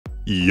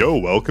Yo,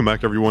 welcome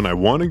back everyone. I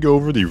want to go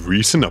over the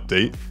recent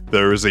update.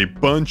 There is a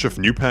bunch of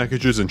new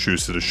packages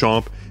introduced to the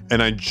shop,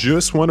 and I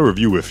just want to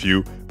review with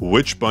you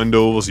which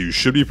bundles you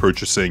should be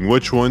purchasing,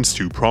 which ones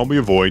to probably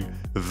avoid.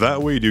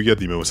 That way you do get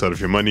the most out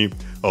of your money.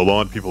 A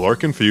lot of people are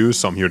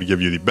confused, so I'm here to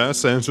give you the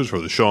best answers for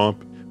the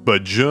shop.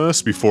 But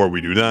just before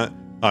we do that,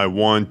 I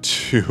want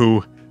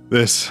to...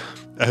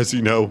 As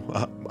you know,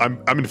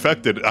 I'm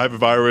infected. I have a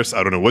virus.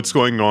 I don't know what's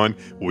going on.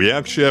 We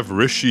actually have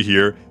Rishi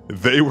here.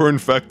 They were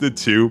infected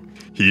too.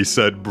 He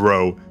said,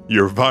 bro,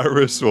 your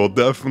virus will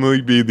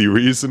definitely be the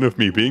reason of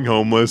me being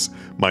homeless.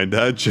 My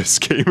dad just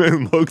came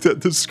and looked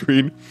at the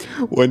screen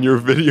when your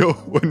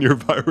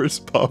virus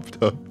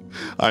popped up.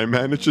 I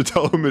managed to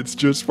tell him it's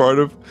just part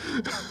of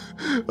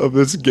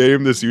this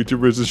game this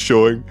YouTuber is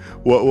showing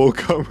what will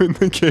come in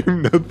the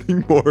game,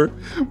 nothing more.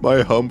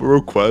 My humble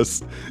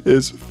request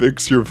is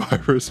fix your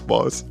virus,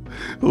 boss.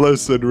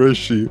 Listen,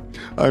 Rishi,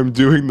 I'm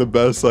doing the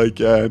best I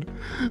can.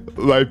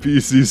 My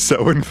PC's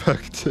so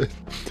infected.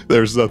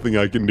 There's nothing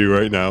I can do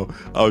right now.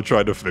 I'll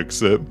try to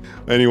fix it.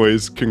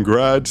 Anyways,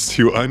 congrats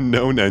to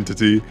Unknown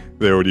Entity.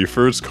 They were the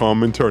first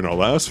commenter in our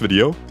last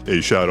video.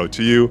 A shout out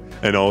to you,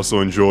 and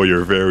also enjoy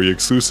your very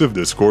exclusive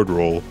Discord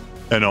role.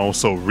 And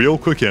also, real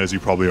quick, as you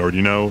probably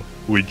already know,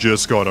 we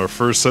just got our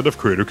first set of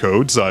creator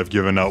codes. I've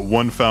given out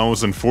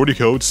 1,040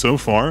 codes so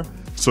far,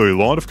 so a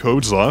lot of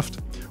codes left.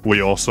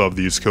 We also have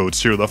these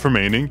codes here left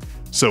remaining,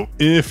 so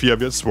if you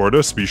have yet supported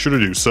us, be sure to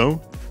do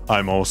so.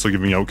 I'm also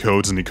giving out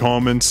codes in the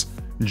comments.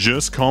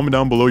 Just comment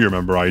down below your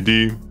member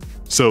ID.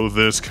 So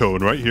this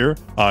code right here,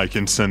 I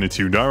can send it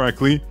to you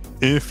directly.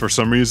 If for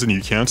some reason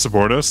you can't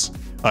support us,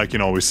 I can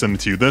always send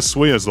it to you this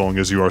way as long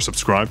as you are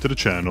subscribed to the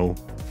channel.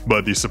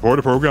 But the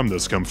supporter program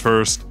does come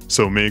first,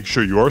 so make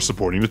sure you are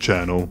supporting the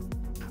channel.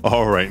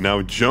 Alright,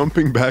 now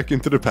jumping back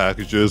into the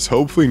packages,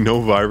 hopefully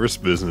no virus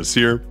business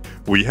here.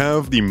 We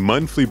have the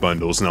monthly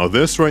bundles. Now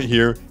this right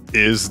here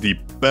is the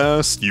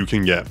best you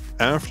can get.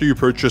 After you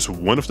purchase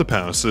one of the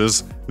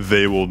passes,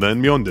 they will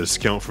then be on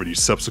discount for the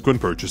subsequent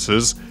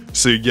purchases,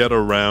 so you get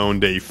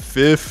around a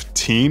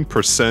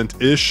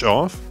 15%-ish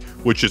off,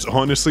 which is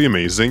honestly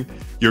amazing.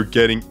 You're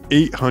getting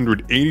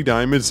 880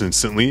 diamonds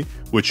instantly,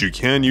 which you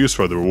can use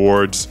for the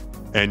rewards,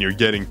 and you're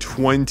getting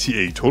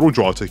 28 total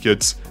draw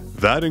tickets.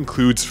 That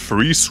includes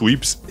free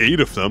sweeps,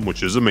 8 of them,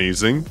 which is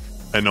amazing,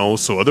 and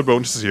also other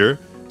bonuses here.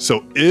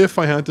 So if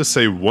I had to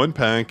say one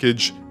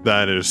package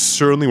that is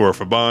certainly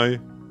worth a buy,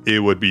 it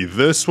would be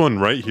this one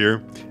right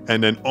here,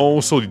 and then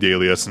also the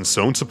Daily Essence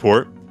Zone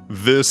support.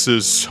 This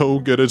is so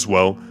good as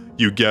well.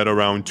 You get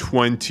around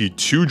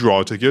 22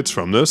 draw tickets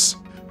from this.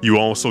 You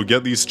also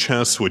get these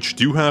chests which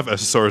do have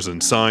SSRs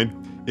inside.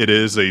 It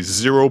is a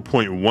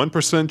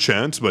 0.1%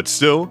 chance, but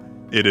still,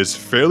 it is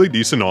fairly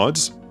decent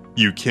odds.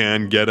 You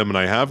can get them, and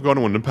I have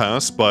gotten one in the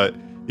past, but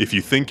if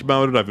you think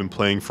about it, I've been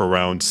playing for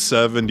around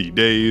 70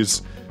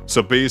 days.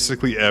 So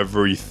basically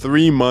every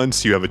 3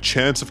 months you have a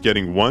chance of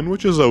getting one,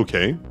 which is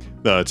okay.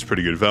 That's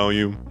pretty good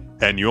value.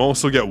 And you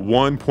also get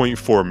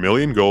 1.4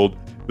 million gold.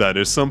 That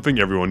is something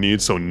everyone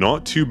needs, so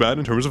not too bad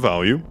in terms of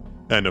value.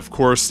 And of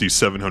course, the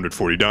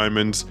 740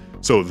 diamonds.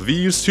 So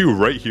these two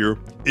right here,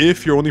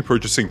 if you're only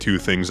purchasing 2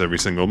 things every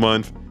single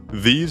month,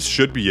 these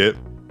should be it.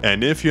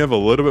 And if you have a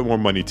little bit more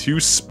money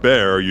to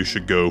spare, you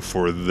should go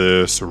for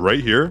this right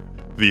here.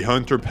 The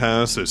Hunter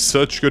Pass is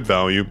such good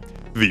value.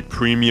 The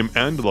Premium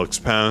and Deluxe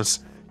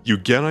Pass, you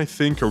get I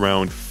think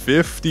around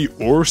 50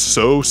 or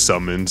so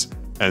summons,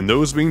 and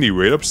those being the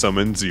rate up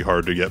summons, the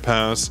hard to get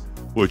pass,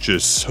 which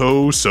is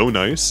so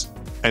nice.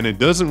 And it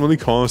doesn't really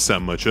cost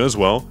that much as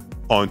well.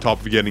 On top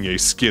of getting a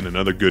skin and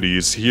other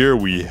goodies, here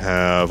we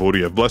have,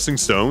 Blessing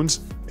Stones,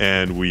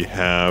 and we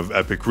have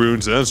Epic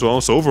Runes as well.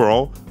 So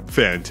overall,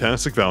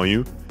 fantastic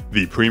value.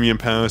 The Premium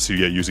Pass you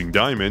get using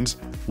diamonds,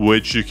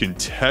 which you can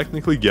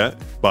technically get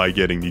by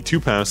getting the 2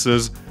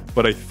 passes,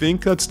 but I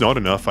think that's not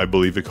enough. I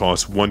believe it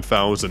costs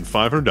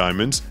 1,500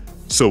 diamonds.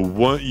 So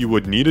what you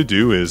would need to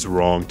do is,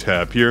 wrong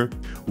tab here,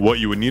 what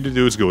you would need to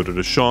do is go to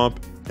the shop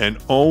and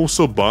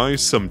also buy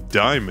some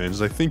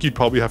diamonds. I think you'd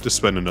probably have to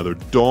spend another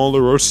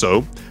 $1 or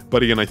so,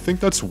 but again, I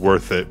think that's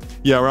worth it.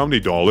 Yeah, around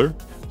 $1.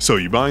 So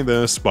you buy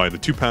this, buy the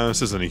 2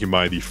 passes, and you can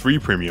buy the free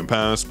Premium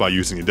Pass by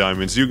using the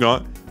diamonds you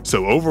got.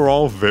 So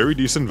overall, very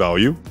decent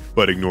value,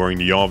 but ignoring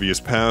the obvious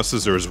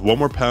passes, there's one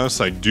more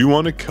pass I do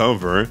want to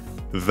cover,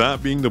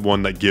 that being the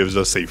one that gives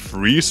us a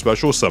free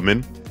special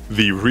summon.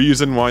 The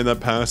reason why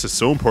that pass is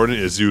so important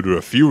is due to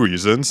a few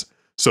reasons.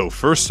 So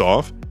first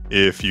off,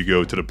 if you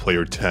go to the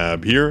player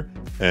tab here,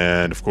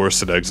 and of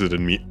course it exited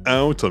me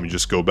out, let me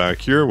just go back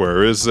here,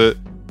 where is it?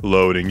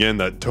 Loading in,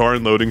 that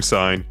darn loading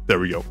sign, there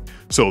we go.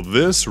 So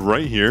this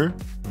right here,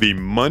 the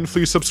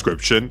monthly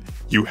subscription,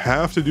 you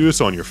have to do this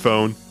on your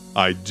phone.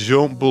 I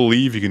don't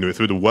believe you can do it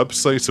through the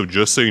website, so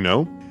just so you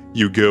know,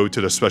 you go to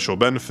the special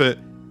benefit,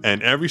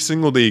 and every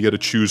single day you get to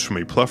choose from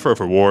a plethora of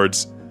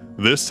rewards.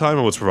 This time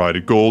I was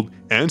provided gold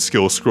and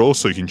skill scroll,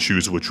 so you can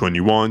choose which one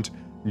you want.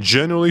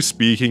 Generally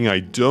speaking, I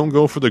don't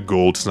go for the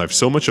gold since I have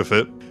so much of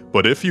it,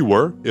 but if you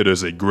were, it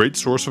is a great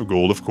source of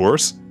gold, of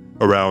course,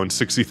 around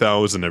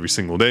 60,000 every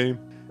single day.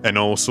 And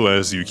also,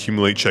 as you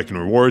accumulate check-in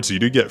rewards, you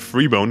do get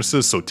free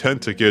bonuses, so 10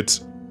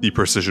 tickets, the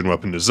Precision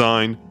Weapon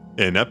Design,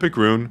 an Epic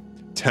Rune,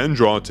 10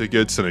 draw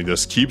tickets, and it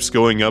just keeps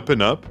going up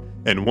and up.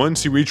 And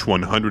once you reach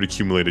 100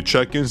 accumulated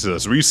check-ins, it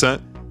does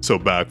reset, so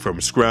back from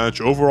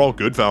scratch. Overall,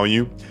 good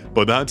value,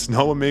 but that's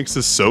not what makes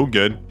this so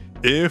good.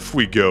 If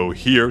we go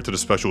here to the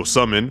special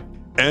summon,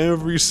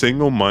 every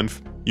single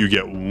month, you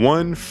get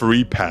one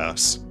free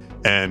pass.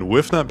 And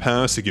with that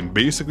pass, you can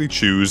basically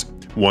choose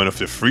one of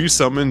the free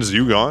summons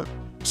you got.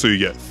 So you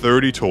get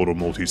 30 total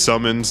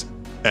multi-summons,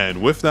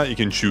 and with that you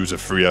can choose a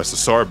free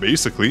SSR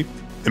basically.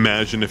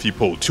 Imagine if you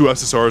pull 2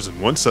 SSRs in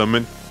one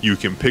summon, you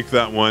can pick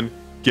that one,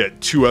 get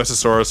 2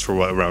 SSRs for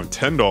around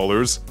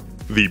 $10,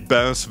 the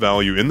best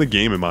value in the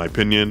game in my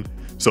opinion.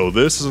 So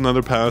this is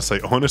another pass I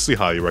honestly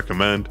highly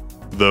recommend.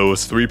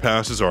 Those 3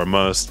 passes are a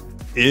must.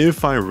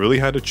 If I really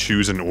had to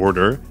choose an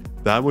order,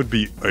 that would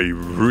be a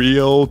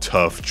real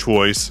tough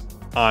choice.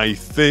 I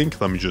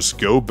think, let me just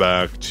go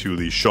back to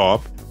the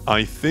shop.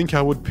 I think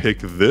I would pick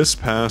this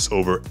pass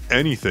over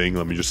anything.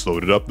 Let me just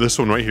load it up. This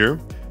one right here.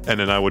 And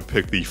then I would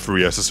pick the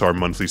free SSR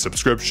monthly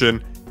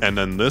subscription. And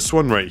then this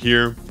one right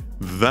here.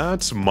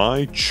 That's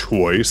my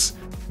choice.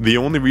 The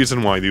only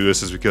reason why I do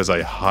this is because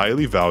I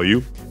highly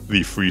value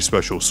the free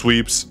special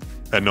sweeps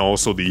and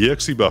also the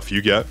EXE buff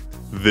you get.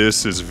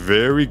 This is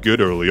very good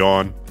early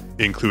on,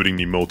 including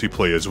the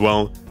multiplayer as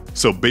well.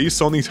 So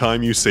based on the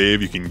time you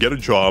save, you can get a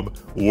job,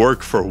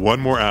 work for 1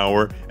 more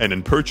hour, and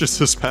then purchase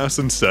this pass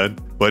instead.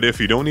 But if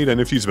you don't need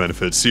any of these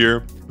benefits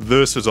here,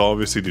 this is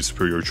obviously the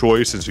superior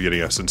choice since you're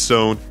getting Essence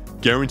Stone,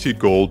 guaranteed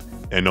gold,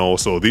 and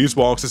also these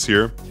boxes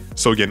here.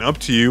 So again, up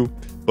to you,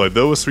 but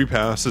those 3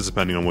 passes,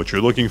 depending on what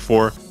you're looking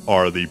for,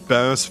 are the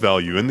best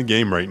value in the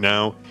game right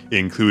now,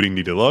 including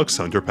the Deluxe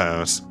Hunter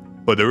Pass.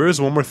 But there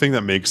is one more thing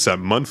that makes that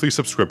monthly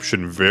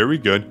subscription very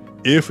good.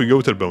 If we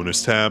go to the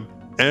bonus tab,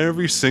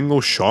 every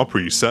single shop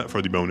reset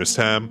for the bonus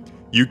tab,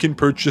 you can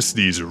purchase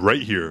these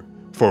right here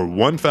for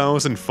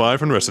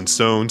 1,500 Essence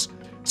Stones,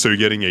 so you're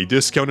getting a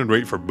discounted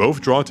rate for both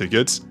draw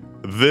tickets.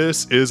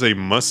 This is a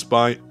must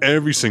buy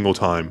every single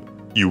time.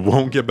 You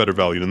won't get better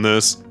value than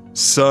this.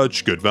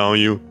 Such good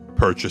value.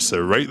 Purchase it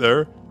right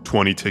there.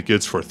 20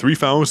 tickets for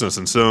 3,000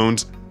 Essence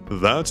Stones.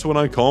 That's what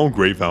I call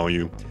great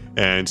value.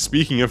 And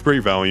speaking of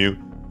great value,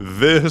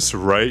 this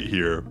right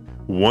here.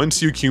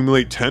 Once you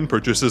accumulate 10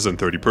 purchases and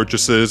 30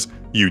 purchases,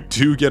 you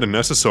do get an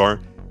SSR.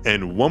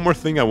 And one more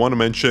thing I want to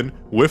mention,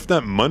 with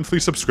that monthly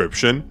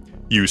subscription,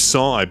 you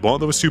saw I bought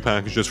those 2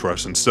 packages for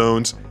Essence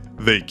Stones.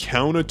 They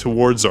counted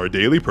towards our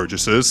daily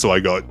purchases, so I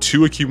got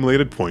 2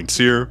 accumulated points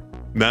here.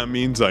 That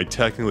means I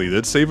technically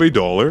did save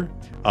 $1.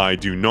 I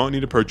do not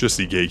need to purchase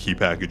the Gatekeep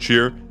package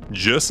here,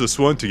 just this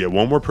one to get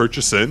 1 more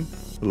purchase in.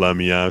 Let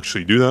me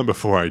actually do that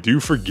before I do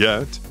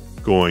forget.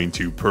 Going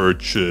to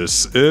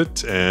purchase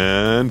it,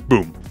 and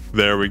boom.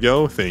 There we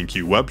go, thank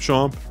you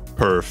webshop.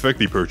 Perfect,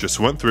 the purchase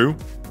went through.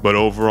 But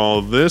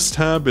overall, this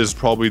tab is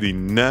probably the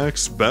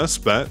next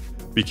best bet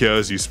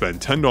because you spend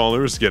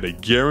 $10, get a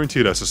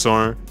guaranteed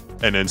SSR,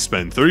 and then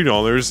spend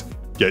 $30,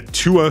 get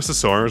 2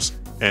 SSRs,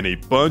 and a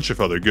bunch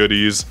of other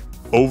goodies.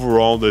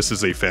 Overall, this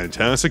is a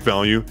fantastic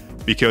value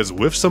because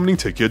with summoning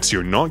tickets,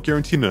 you're not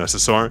guaranteed an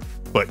SSR,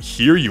 but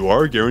here you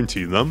are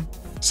guaranteed them.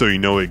 So you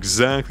know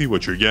exactly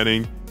what you're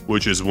getting,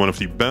 which is one of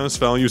the best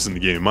values in the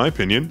game in my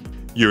opinion.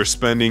 You're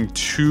spending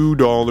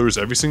 $2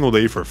 every single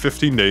day for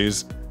 15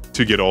 days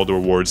to get all the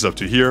rewards up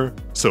to here,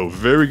 so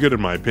very good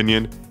in my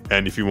opinion.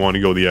 And if you want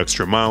to go the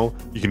extra mile,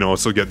 you can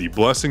also get the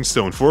Blessing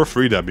Stone for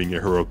free, that being a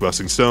Heroic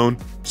Blessing Stone,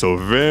 so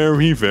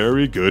very,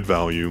 very good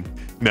value.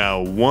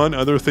 Now, one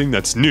other thing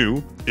that's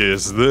new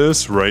is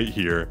this right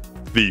here,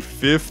 the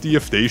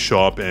 50th day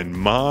shop, and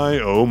my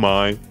oh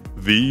my,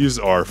 these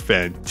are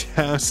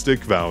fantastic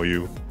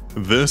value.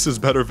 This is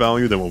better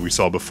value than what we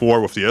saw before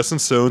with the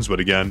Essence Stones,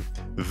 but again,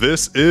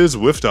 this is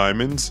with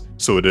diamonds,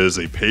 so it is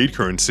a paid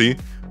currency,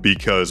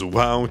 because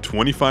wow,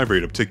 25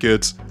 rate-up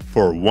tickets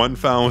for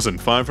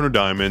 1,500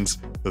 diamonds,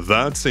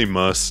 that's a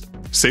must.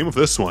 Same with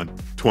this one,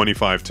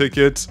 25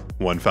 tickets,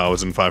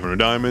 1,500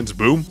 diamonds,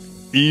 boom,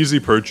 easy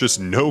purchase,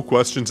 no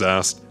questions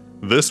asked.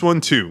 This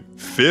one too,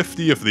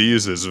 50 of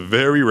these is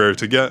very rare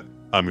to get.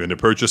 I'm going to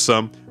purchase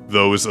some.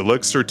 Those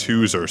Elixir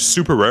 2s are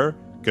super rare,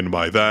 gonna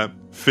buy that.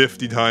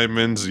 50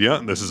 diamonds,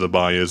 yeah, this is a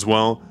buy as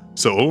well.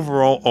 So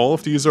overall, all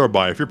of these are a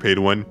buy if you're pay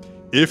to win.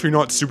 If you're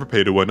not super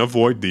pay to win,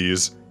 avoid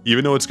these,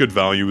 even though it's good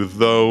value,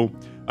 though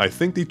I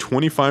think the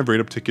 25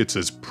 rate-up tickets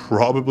is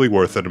probably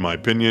worth it in my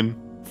opinion.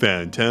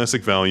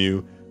 Fantastic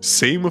value.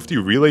 Same with the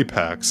relay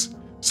packs.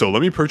 So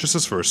let me purchase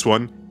this first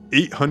one,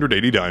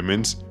 880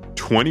 diamonds,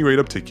 20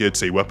 rate-up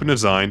tickets, a weapon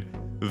design.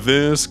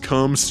 This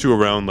comes to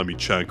around, let me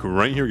check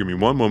right here, give me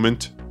one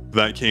moment.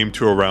 That came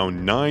to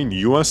around $9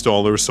 US, so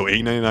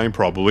 $8.99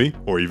 probably,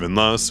 or even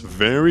less.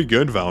 Very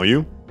good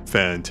value.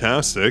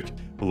 Fantastic.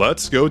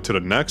 Let's go to the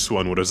next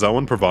one. What does that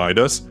one provide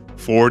us?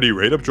 40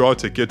 rate-up draw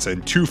tickets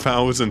and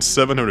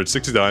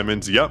 2,760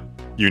 diamonds. Yep,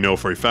 you know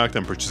for a fact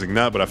I'm purchasing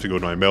that, but I have to go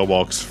to my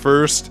mailbox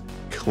first.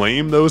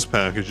 Claim those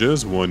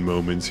packages. One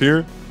moment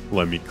here.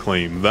 Let me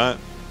claim that.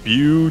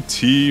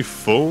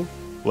 Beautiful.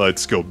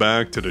 let's go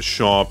back to the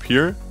shop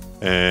here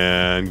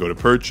and go to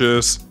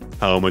purchase.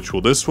 How much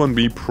will this one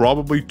be?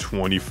 Probably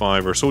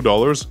 $25 or so.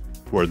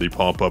 Where'd the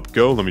pop-up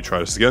go? Let me try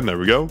this again. There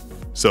we go.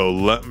 So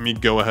let me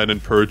go ahead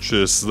and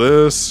purchase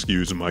this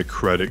using my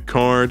credit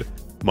card.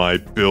 My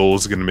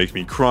bill's gonna make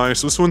me cry.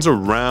 So this one's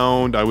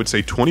around, I would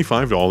say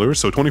 $25,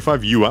 so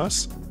 25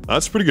 US.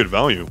 That's pretty good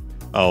value.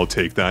 I'll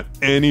take that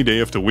any day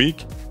of the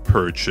week.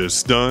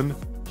 Purchase done.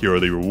 Here are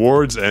the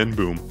rewards and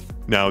boom.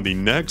 Now the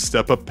next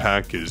step up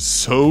pack is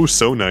so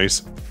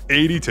nice.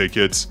 80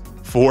 tickets,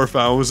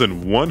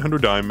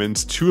 4,100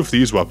 diamonds, 2 of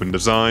these weapon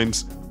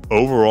designs.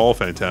 Overall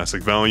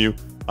fantastic value.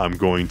 I'm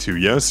going to,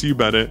 yes you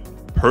bet it,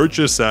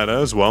 purchase that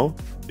as well.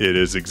 It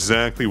is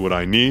exactly what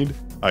I need.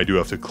 I do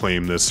have to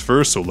claim this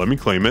first, so let me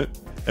claim it.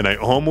 And I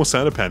almost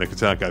had a panic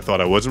attack. I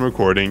thought I wasn't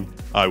recording.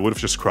 I would have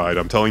just cried.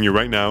 I'm telling you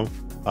right now,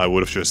 I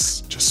would have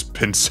just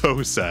been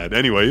so sad.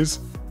 Anyways,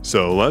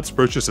 so let's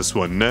purchase this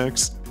one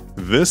next.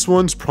 This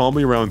one's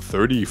probably around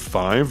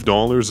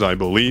 $35, I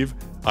believe.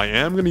 I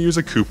am going to use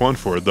a coupon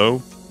for it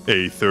though.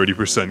 A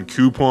 30%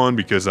 coupon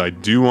because I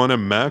do want to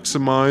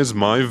maximize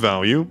my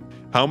value.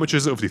 How much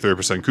is it with the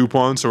 30%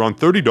 coupon? So around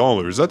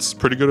 $30. That's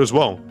pretty good as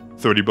well.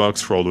 30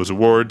 bucks for all those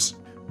awards.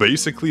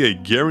 Basically a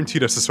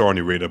guaranteed SSR on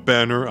a rated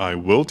banner. I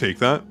will take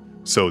that.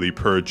 So the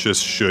purchase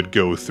should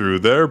go through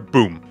there.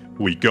 Boom.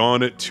 We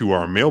got it to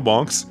our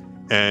mailbox.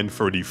 And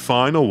for the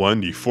final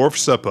one, the 4th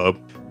step up,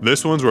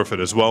 this one's worth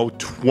it as well.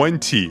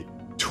 20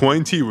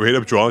 rate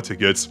up draw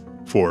tickets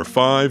for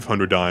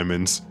 500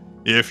 diamonds.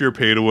 If you're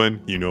pay to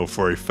win, you know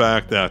for a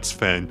fact that's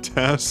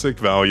fantastic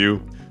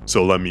value.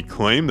 So let me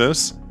claim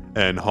this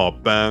and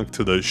hop back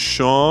to the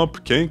shop.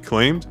 Okay,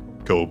 claimed.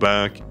 Go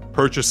back,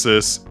 purchase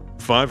this.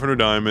 500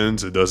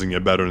 diamonds, it doesn't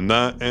get better than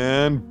that,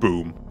 and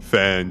boom.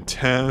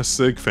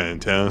 Fantastic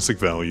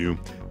value.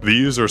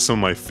 These are some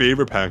of my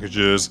favorite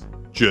packages.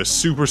 Just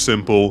super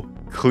simple,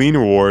 clean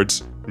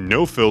rewards,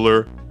 no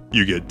filler.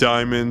 You get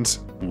diamonds,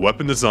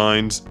 weapon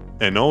designs,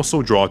 and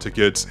also draw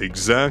tickets,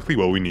 exactly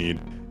what we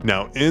need.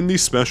 Now in the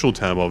special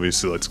tab,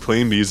 obviously, let's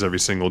claim these every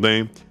single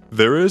day.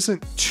 There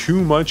isn't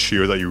too much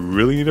here that you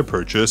really need to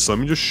purchase. Let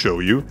me just show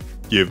you.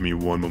 Give me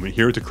one moment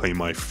here to claim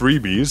my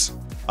freebies.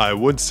 I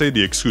would say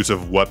the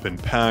exclusive weapon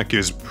pack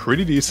is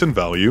pretty decent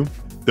value,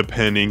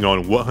 depending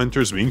on what hunter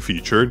is being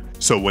featured.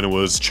 So when it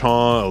was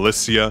Cha,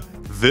 Alicia,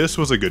 this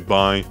was a good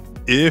buy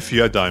if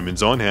you had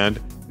diamonds on hand,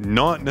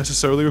 not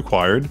necessarily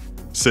required.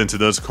 Since it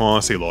does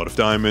cost a lot of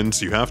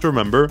diamonds, you have to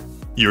remember,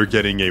 you're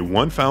getting a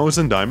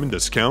 1,000 diamond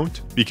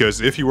discount,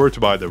 because if you were to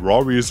buy the raw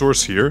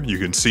resource here, you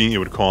can see it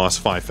would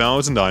cost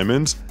 5,000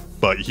 diamonds,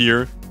 but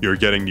here, you're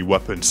getting the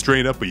weapon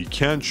straight up, but you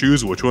can't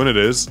choose which one it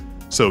is,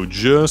 so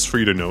just for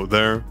you to note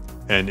there.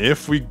 And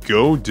if we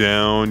go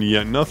down,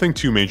 yeah, nothing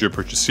too major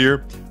purchase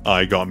here.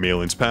 I got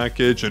Malin's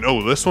package, and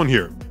oh, this one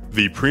here.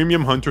 The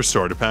Premium Hunter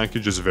Starter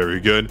package is very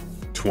good.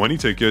 20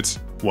 tickets,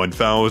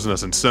 1,000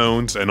 as in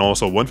stones, and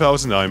also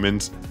 1,000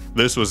 diamonds.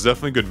 This was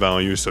definitely good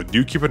value, so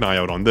do keep an eye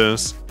out on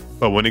this.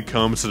 But when it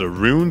comes to the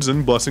runes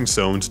and blessing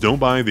stones, don't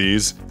buy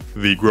these.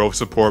 The growth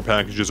support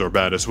packages are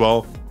bad as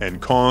well,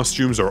 and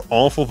costumes are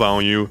awful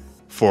value.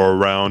 For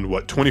around,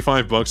 what,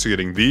 25 bucks you're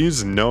getting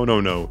these?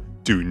 No.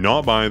 Do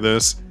not buy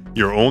this.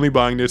 You're only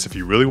buying this if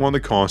you really want the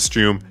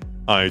costume.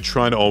 I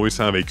try to always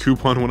have a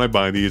coupon when I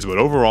buy these, but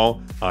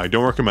overall, I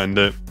don't recommend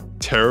it.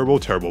 Terrible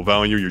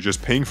value. You're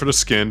just paying for the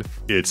skin.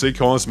 It's a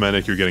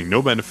cosmetic. You're getting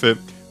no benefit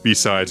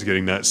besides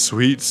getting that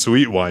sweet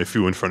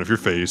waifu in front of your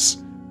face.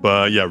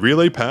 But yeah,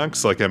 relay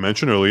packs, like I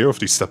mentioned earlier, with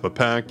the step up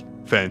pack,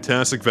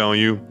 fantastic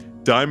value.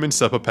 Diamond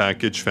step up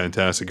package,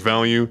 fantastic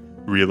value.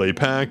 Relay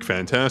pack,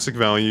 fantastic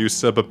value.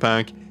 Step up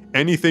pack,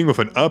 anything with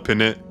an up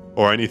in it,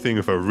 or anything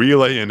with a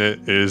relay in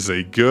it is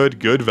a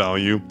good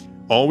value.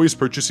 Always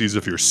purchase these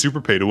if you're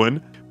super pay to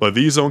win, but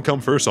these don't come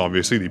first,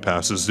 obviously, the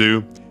passes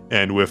do.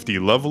 And with the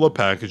level up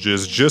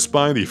packages, just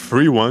buy the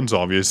free ones,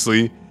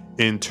 obviously.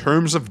 In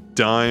terms of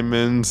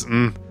diamonds,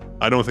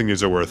 I don't think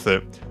these are worth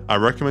it. I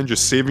recommend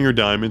just saving your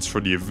diamonds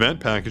for the event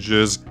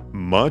packages,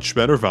 much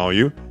better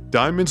value.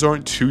 Diamonds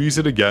aren't too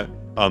easy to get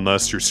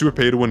unless you're super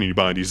pay to win and you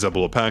buy these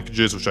level up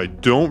packages, which I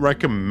don't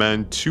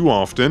recommend too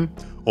often.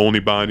 Only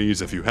buy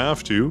these if you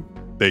have to.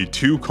 They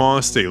do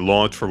cost a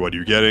lot for what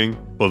you're getting,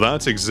 but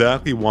that's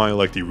exactly why I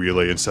like the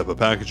relay and step up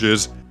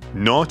packages.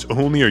 Not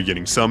only are you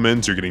getting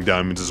summons, you're getting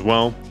diamonds as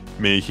well,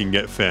 making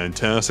it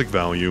fantastic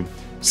value.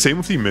 Same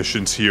with the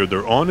missions here,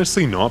 they're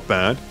honestly not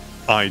bad.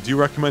 I do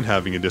recommend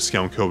having a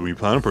discount code when you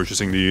plan on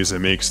purchasing these. It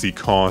makes the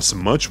cost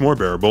much more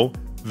bearable.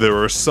 There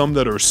are some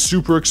that are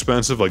super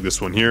expensive, like this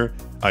one here.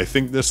 I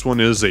think this one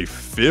is a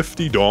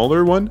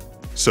 $50 one,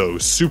 so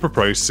super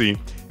pricey,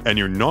 and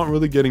you're not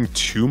really getting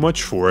too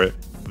much for it.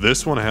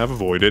 This one I have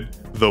avoided.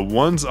 The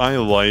ones I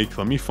like,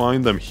 let me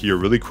find them here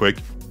really quick,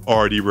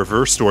 are the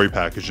reverse story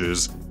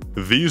packages.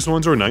 These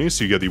ones are nice,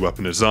 you get the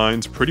weapon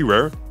designs, pretty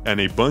rare, and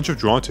a bunch of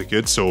draw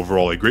tickets, so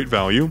overall a great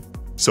value.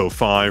 So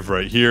 5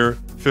 right here,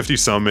 50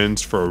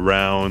 summons for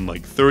around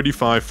like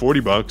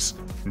 35-40 bucks,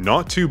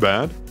 not too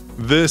bad.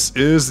 This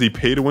is the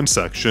pay to win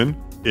section.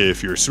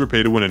 If you're super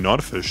pay to win and not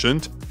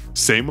efficient,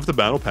 Same with the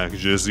battle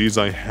packages. These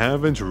I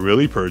haven't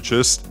really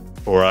purchased,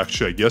 or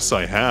actually I guess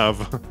I have.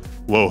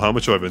 Whoa, how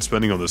much have I been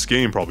spending on this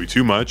game? Probably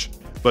too much.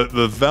 But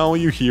the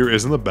value here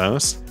isn't the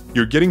best.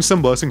 You're getting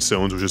some blessing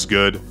stones, which is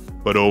good,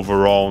 but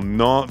overall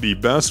not the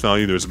best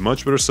value. There's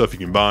much better stuff you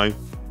can buy.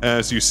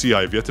 As you see,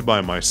 I've yet to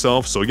buy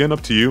myself, so again,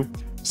 up to you.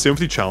 Same with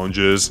the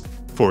challenges.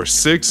 For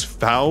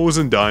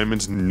 6,000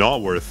 diamonds,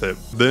 not worth it.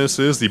 This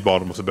is the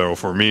bottom of the barrel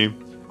for me.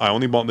 I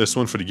only bought this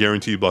one for the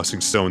guaranteed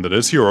blessing stone that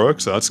is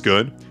heroic, so that's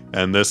good.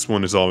 And this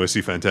one is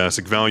obviously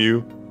fantastic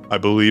value. I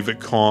believe it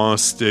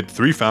costed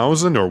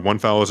 3,000 or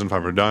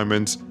 1,500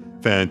 diamonds.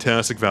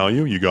 Fantastic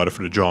value. You got it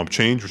for the job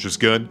change, which is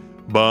good.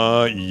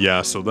 But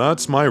yeah, so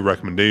that's my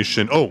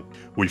recommendation. Oh,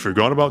 we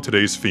forgot about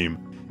today's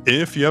theme.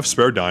 If you have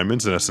spare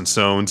diamonds and essence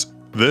stones,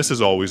 this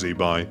is always a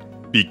buy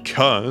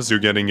because you're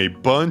getting a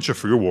bunch of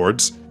free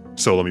rewards.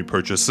 So let me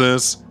purchase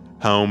this.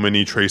 How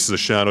many traces of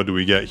shadow do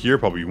we get here?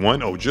 Probably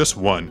one. Oh, just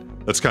one.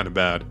 That's kind of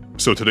bad.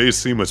 So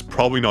today's theme was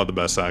probably not the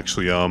best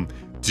actually.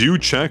 Do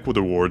check what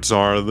the rewards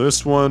are.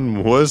 This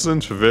one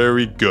wasn't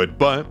very good,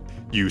 but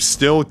you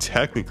still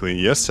technically,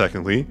 yes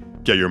technically,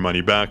 get your money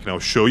back, and I'll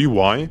show you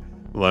why.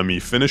 Let me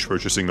finish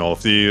purchasing all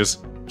of these.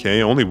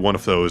 Okay, only one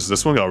of those.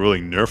 This one got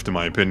really nerfed in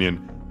my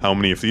opinion. How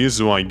many of these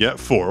do I get?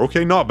 4.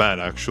 Okay, not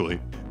bad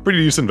actually. Pretty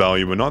decent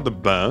value, but not the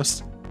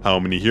best. How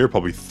many here?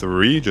 Probably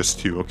 3, just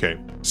 2. Okay,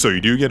 so you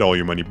do get all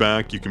your money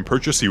back. You can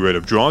purchase the rate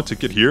of draw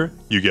ticket here.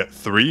 You get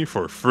 3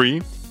 for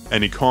free,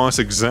 and it costs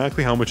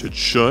exactly how much it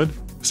should.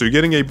 So you're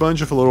getting a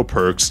bunch of little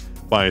perks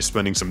by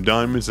spending some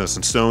diamonds and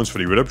some stones for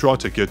the rate of draw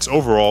tickets.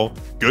 Overall,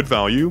 good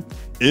value.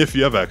 If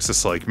you have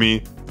excess like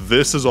me,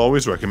 this is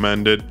always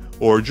recommended,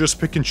 or just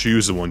pick and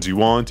choose the ones you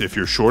want if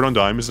you're short on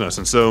diamonds and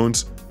essence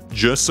stones.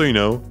 Just so you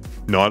know,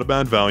 not a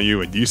bad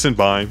value, a decent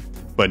buy,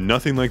 but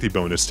nothing like the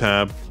bonus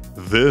tab.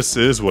 This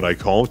is what I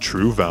call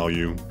true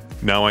value.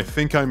 Now I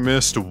think I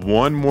missed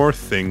one more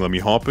thing. Let me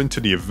hop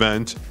into the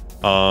event.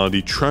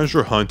 The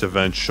treasure hunt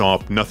event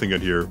shop, nothing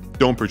good here.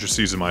 Don't purchase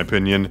these in my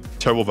opinion.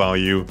 Terrible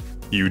value.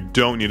 You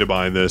don't need to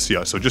buy this.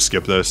 Yeah, so just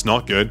skip this.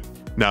 Not good.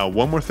 Now,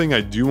 one more thing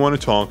I do want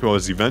to talk about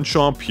is the event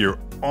shop here.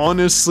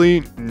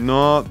 Honestly,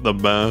 not the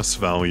best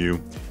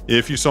value.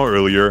 If you saw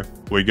earlier,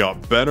 we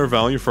got better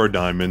value for our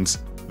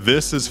diamonds.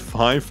 This is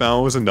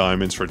 5,000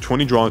 diamonds for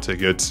 20 draw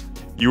tickets.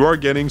 You are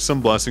getting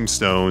some blessing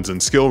stones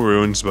and skill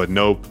runes, but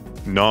nope,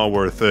 not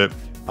worth it.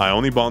 I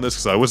only bought this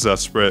because I was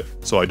desperate,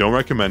 so I don't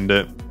recommend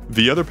it.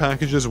 The other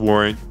packages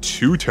weren't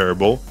too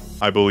terrible.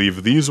 I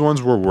believe these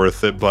ones were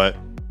worth it, but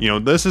you know,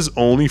 this is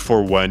only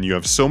for when you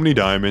have so many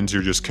diamonds,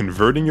 you're just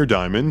converting your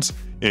diamonds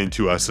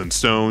into essence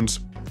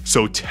stones.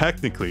 So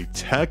technically,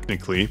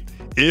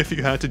 if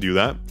you had to do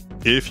that,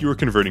 if you were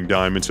converting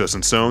diamonds to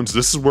essence stones,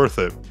 this is worth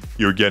it.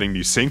 You're getting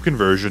the same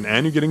conversion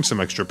and you're getting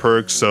some extra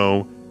perks,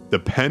 so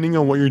depending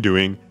on what you're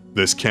doing,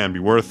 this can be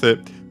worth it.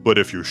 But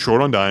if you're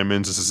short on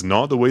diamonds, this is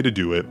not the way to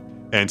do it.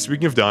 And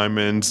speaking of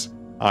diamonds,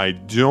 I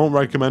don't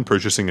recommend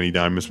purchasing any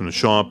diamonds from the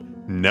shop.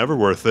 Never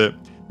worth it.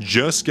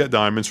 Just get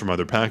diamonds from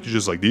other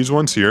packages like these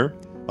ones here.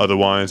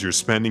 Otherwise, you're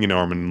spending an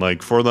arm and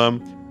leg for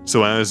them.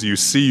 So as you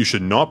see, you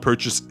should not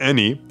purchase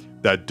any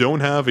that don't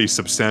have a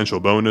substantial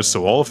bonus.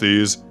 So all of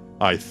these,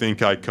 I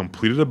think I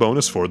completed a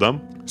bonus for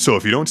them. So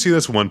if you don't see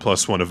this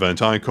 1+1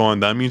 event icon,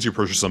 that means you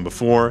purchased them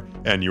before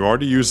and you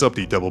already used up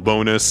the double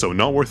bonus, so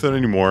not worth it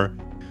anymore.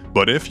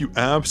 But if you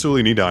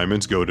absolutely need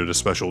diamonds, go to the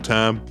special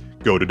tab,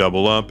 go to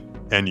double up,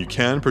 and you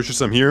can purchase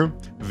them here.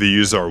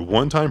 These are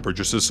one-time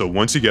purchases, so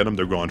once you get them,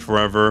 they're gone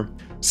forever.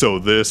 So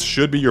this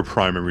should be your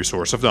primary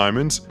source of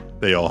diamonds.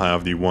 They all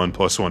have the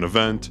 1+1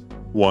 event.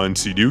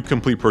 Once you do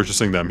complete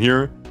purchasing them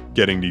here,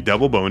 getting the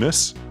double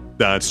bonus,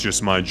 that's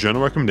just my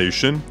general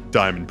recommendation.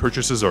 Diamond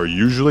purchases are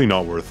usually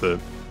not worth it.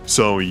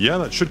 So yeah,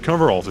 that should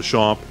cover all of the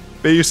shop.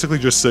 Basically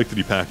just stick to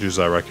the packages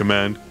I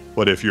recommend,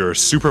 but if you're a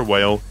super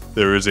whale,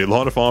 there is a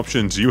lot of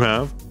options you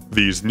have.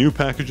 These new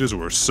packages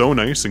were so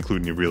nice,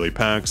 including the relay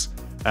packs.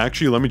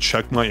 Actually, let me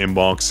check my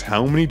inbox.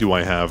 How many do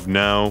I have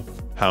now?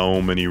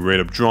 How many rate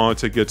of draw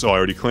tickets? Oh, I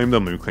already claimed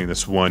them. Let me claim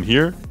this one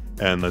here.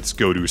 And let's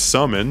go to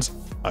summons.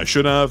 I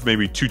should have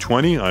maybe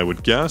 220, I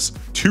would guess.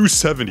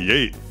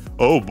 278.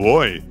 Oh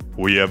boy,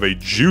 we have a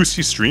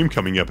juicy stream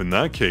coming up in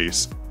that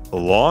case.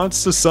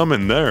 Lots to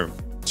summon there.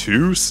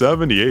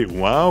 278.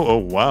 Wow, oh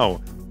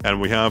wow. And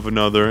we have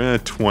another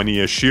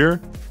 20-ish here.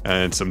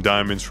 And some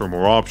diamonds for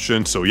more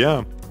options. So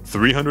yeah,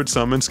 300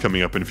 summons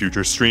coming up in a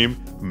future stream.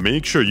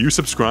 Make sure you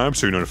subscribe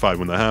so you're notified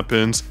when that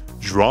happens.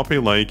 Drop a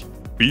like.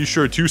 Be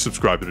sure to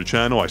subscribe to the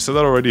channel. I said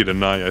that already,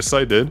 didn't I? Yes,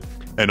 I did.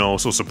 And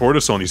also support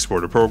us on the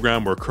supporter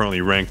program. We're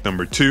currently ranked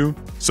number 2,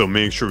 so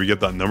make sure we get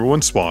that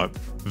 #1 spot.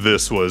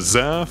 This was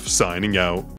Zaf signing out.